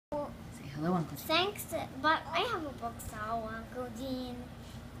Hello, Uncle Dean. Thanks, but I have a book, so Uncle Dean.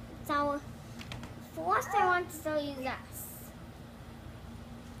 So, first I want to show you this.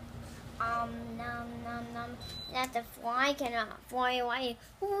 Nom, nom, nom. That the fly cannot fly away.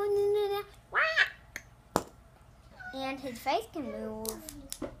 Whack! And his face can move.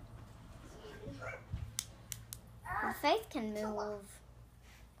 His face can move.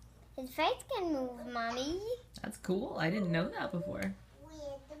 His face can move, Mommy. That's cool. I didn't know that before.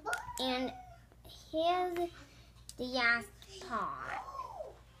 And here's the last part.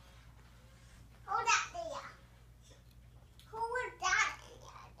 Hold that there. Hold that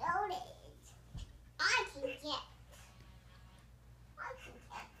there. Hold it. I can get.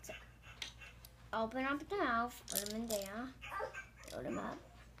 Open up the mouth, put them in there, throw them up.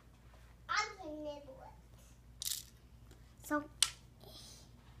 I can nibble it. So,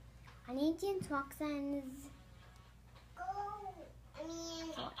 I need the instructions.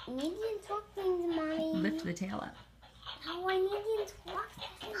 I need the instructions, Mommy. Lift the tail up. No, I need the instructions.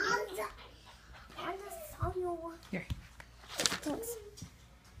 I want to show you. Here. Thanks.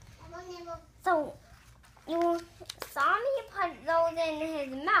 I will nibble. So, you saw me put those in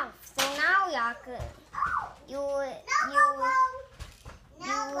his mouth. So now y'all could, you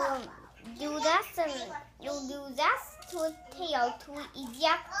do this and you do this to his tail to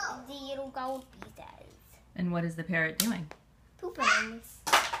eject the little gold pieces. And what is the parrot doing? Pooping.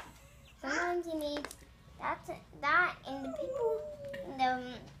 Sometimes you need that and the people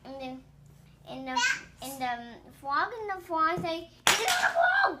and the frog and the fly say, he's gonna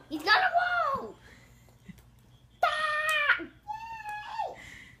blow! He's gonna blow!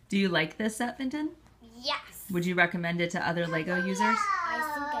 Do you like this set, Fintan? Yes. Would you recommend it to other Lego users? I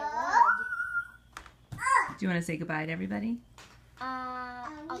think I Do you want to say goodbye to everybody?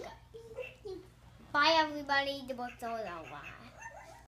 would. Okay. Bye everybody, the book's all over.